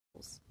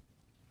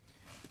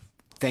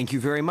Thank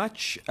you very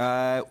much.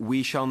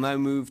 We shall now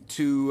move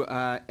to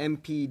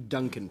MP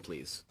Duncan,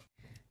 please.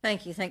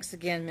 Thank you. Thanks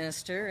again,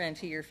 Minister, and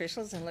to your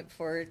officials, and look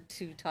forward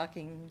to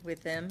talking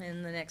with them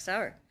in the next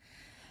hour.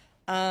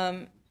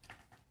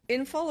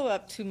 In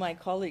follow-up to my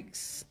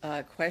colleague's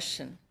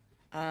question,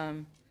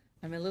 I'm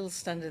a little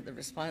stunned at the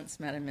response,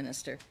 Madam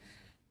Minister.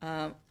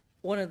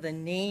 One of the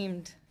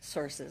named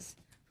sources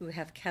who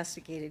have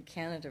castigated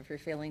Canada for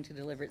failing to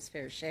deliver its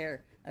fair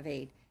share of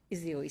aid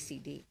is the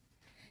OECD.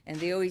 And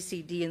the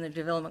OECD in the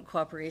Development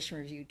Cooperation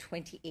Review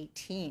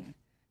 2018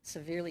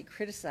 severely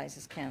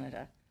criticizes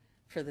Canada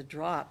for the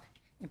drop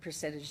in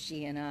percentage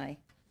GNI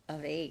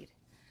of aid.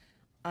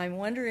 I'm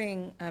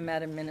wondering,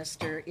 Madam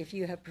Minister, if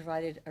you have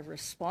provided a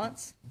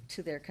response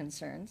to their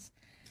concerns,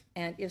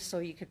 and if so,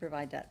 you could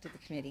provide that to the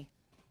committee.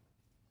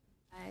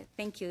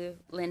 Thank you,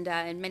 Linda,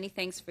 and many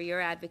thanks for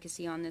your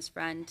advocacy on this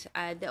front.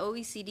 The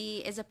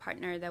OECD is a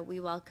partner that we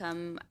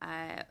welcome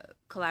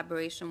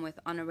collaboration with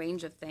on a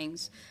range of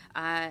things.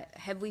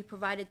 Have we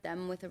provided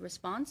them with a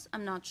response?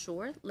 I'm not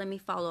sure. Let me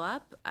follow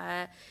up.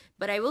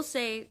 But I will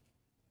say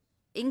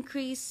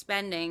increased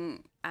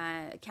spending,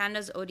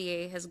 Canada's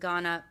ODA has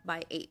gone up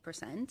by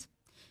 8%.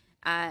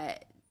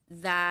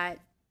 That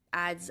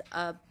adds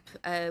up,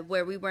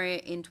 where we were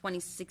in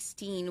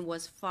 2016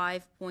 was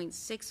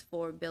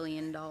 $5.64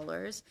 billion.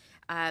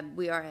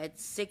 We are at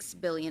 $6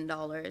 billion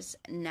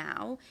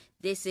now.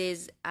 This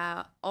is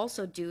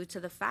also due to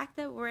the fact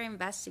that we're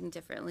investing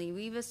differently.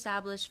 We've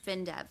established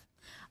FinDev.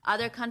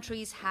 Other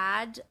countries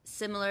had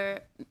similar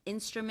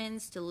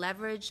instruments to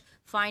leverage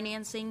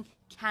financing.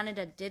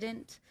 Canada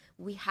didn't.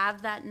 We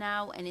have that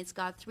now, and it's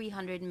got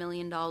 $300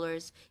 million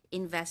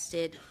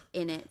invested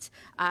in it.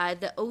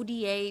 The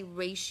ODA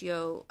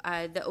ratio,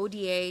 the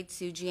ODA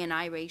to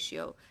GNI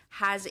ratio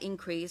has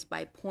increased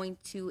by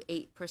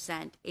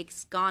 0.28%.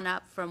 It's gone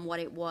up from what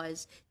it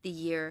was the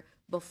year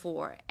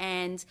before.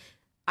 And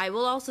I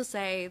will also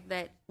say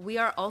that we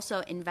are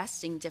also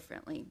investing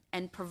differently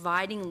and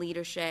providing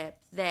leadership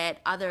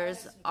that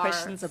others are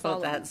questions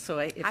about following. that, so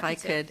if I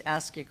could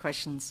ask you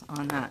questions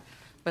on that.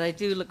 But I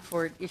do look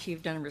forward, if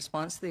you've done a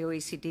response to the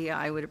OECD,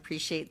 I would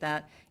appreciate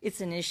that.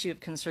 It's an issue of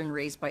concern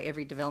raised by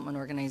every development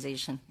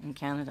organization in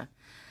Canada.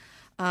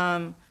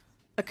 A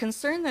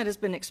concern that has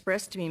been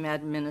expressed to me,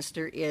 Madam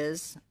Minister,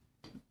 is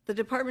the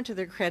Department, to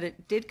their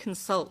credit, did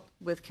consult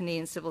with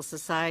Canadian civil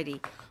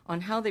society on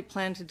how they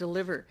plan to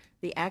deliver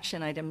the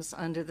action items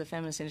under the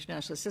Feminist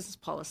International Assistance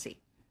Policy.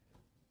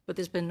 But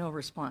there's been no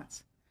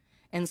response.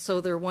 And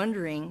so they're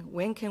wondering,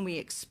 when can we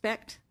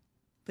expect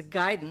the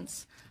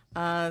guidance?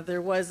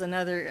 There was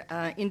another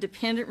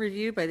independent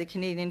review by the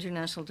Canadian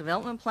International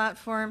Development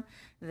Platform.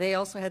 They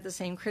also had the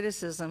same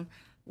criticism.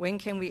 When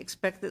can we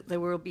expect that there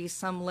will be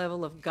some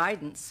level of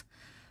guidance?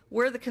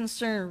 Where the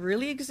concern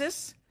really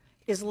exists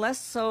is less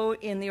so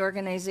in the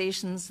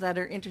organizations that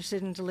are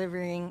interested in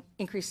delivering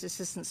increased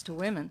assistance to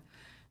women,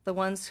 the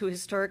ones who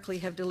historically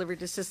have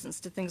delivered assistance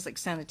to things like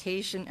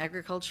sanitation,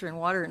 agriculture, and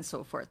water, and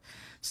so forth.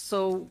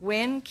 So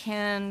when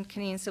can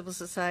Canadian civil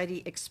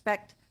society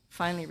expect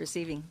finally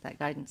receiving that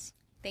guidance?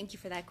 Thank you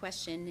for that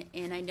question.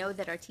 And I know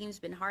that our team's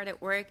been hard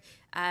at work.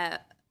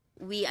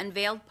 We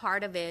unveiled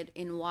part of it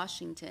in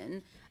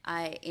Washington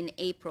in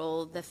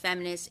April, the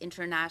Feminist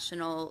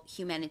International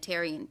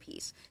Humanitarian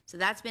Piece. So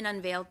that's been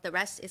unveiled. The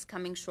rest is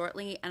coming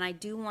shortly. And I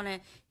do want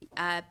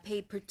to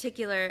pay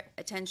particular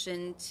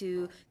attention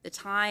to the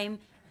time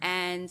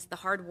and the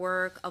hard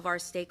work of our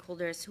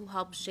stakeholders who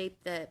helped shape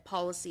the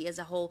policy as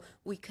a whole.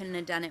 We couldn't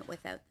have done it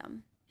without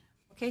them.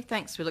 Okay,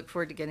 thanks. We look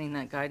forward to getting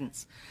that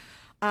guidance.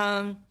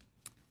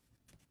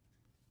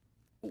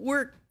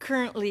 We're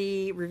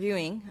currently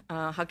reviewing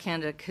how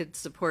Canada could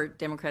support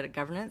democratic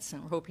governance,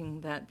 and we're hoping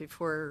that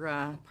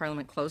before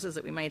Parliament closes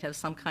that we might have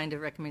some kind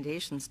of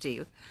recommendations to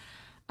you.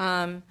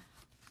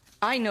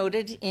 I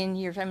noted in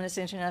your Feminist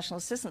International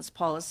Assistance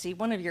Policy,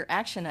 one of your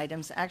action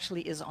items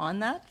actually is on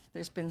that.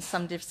 There's been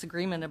some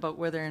disagreement about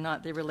whether or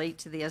not they relate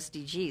to the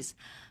SDGs.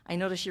 I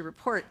notice your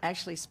report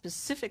actually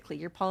specifically,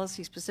 your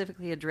policy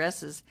specifically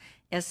addresses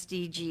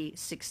SDG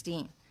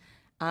 16.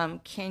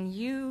 Can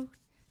you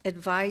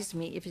advise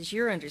me if it's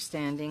your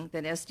understanding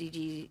that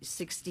SDG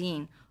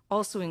 16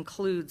 also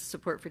includes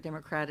support for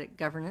democratic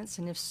governance,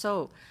 and if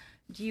so,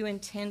 do you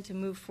intend to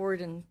move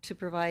forward and to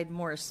provide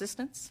more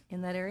assistance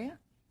in that area?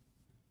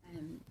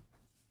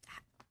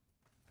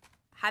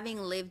 Having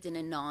lived in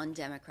a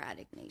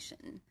non-democratic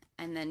nation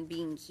and then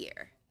being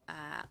here,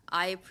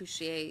 I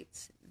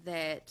appreciate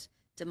that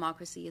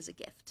democracy is a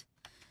gift.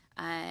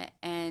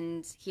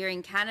 And here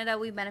in Canada,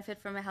 we benefit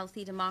from a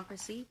healthy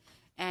democracy.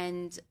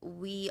 And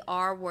we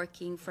are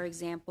working, for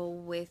example,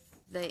 with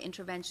the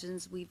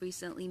interventions we've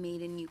recently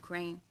made in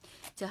Ukraine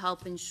to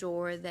help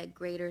ensure that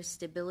greater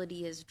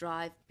stability is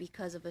derived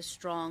because of a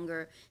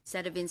stronger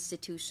set of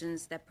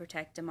institutions that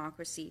protect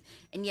democracy.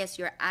 And yes,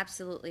 you're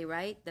absolutely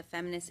right. The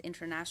Feminist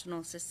International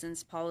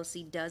Assistance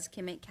Policy does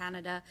commit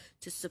Canada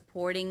to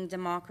supporting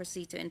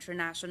democracy, to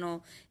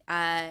international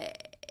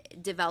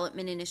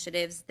development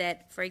initiatives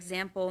that, for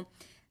example,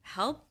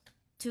 help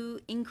to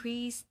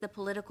increase the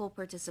political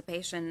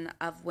participation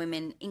of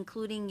women,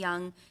 including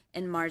young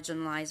and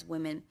marginalized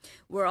women.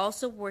 We're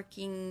also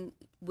working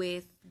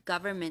with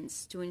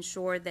governments to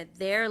ensure that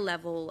their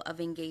level of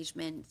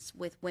engagement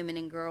with women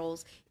and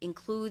girls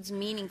includes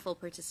meaningful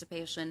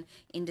participation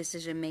in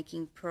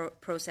decision-making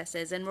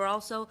processes. And we're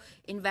also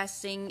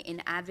investing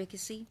in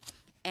advocacy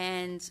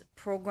and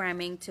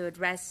programming to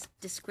address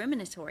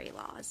discriminatory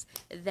laws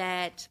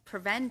that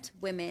prevent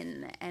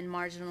women and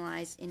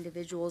marginalized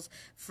individuals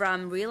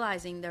from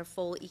realizing their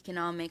full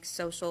economic,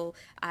 social,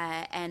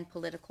 and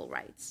political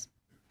rights.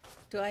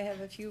 Do I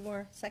have a few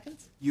more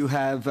seconds? You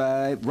have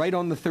right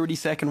on the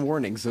 30-second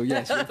warning, so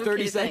yes, you have 30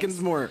 Okay, seconds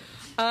thanks. more.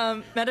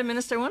 Madam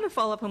Minister, I want to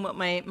follow up on what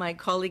my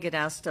colleague had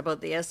asked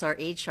about the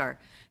SRHR.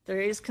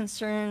 There is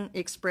concern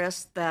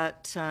expressed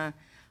that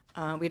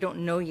we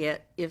don't know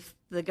yet if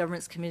the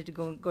government's committed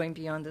to going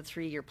beyond the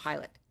 3-year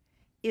pilot.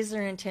 Is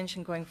there an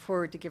intention going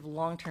forward to give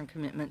long-term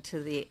commitment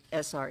to the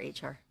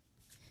SRHR?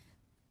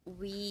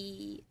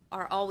 We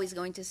are always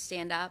going to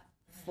stand up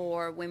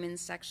for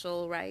women's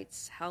sexual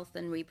rights, health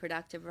and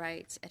reproductive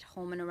rights at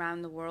home and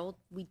around the world.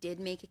 We did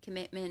make a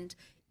commitment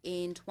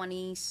in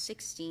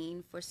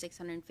 2016 for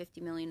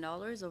 $650 million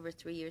over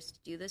 3 years to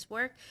do this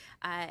work.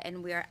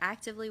 And we are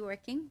actively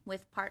working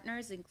with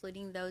partners,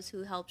 including those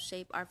who help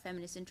shape our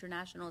Feminist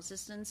International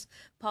Assistance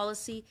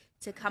policy,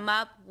 to come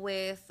up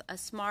with a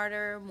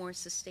smarter, more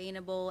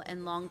sustainable,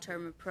 and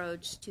long-term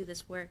approach to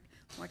this work.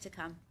 More to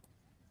come.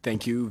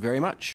 Thank you very much.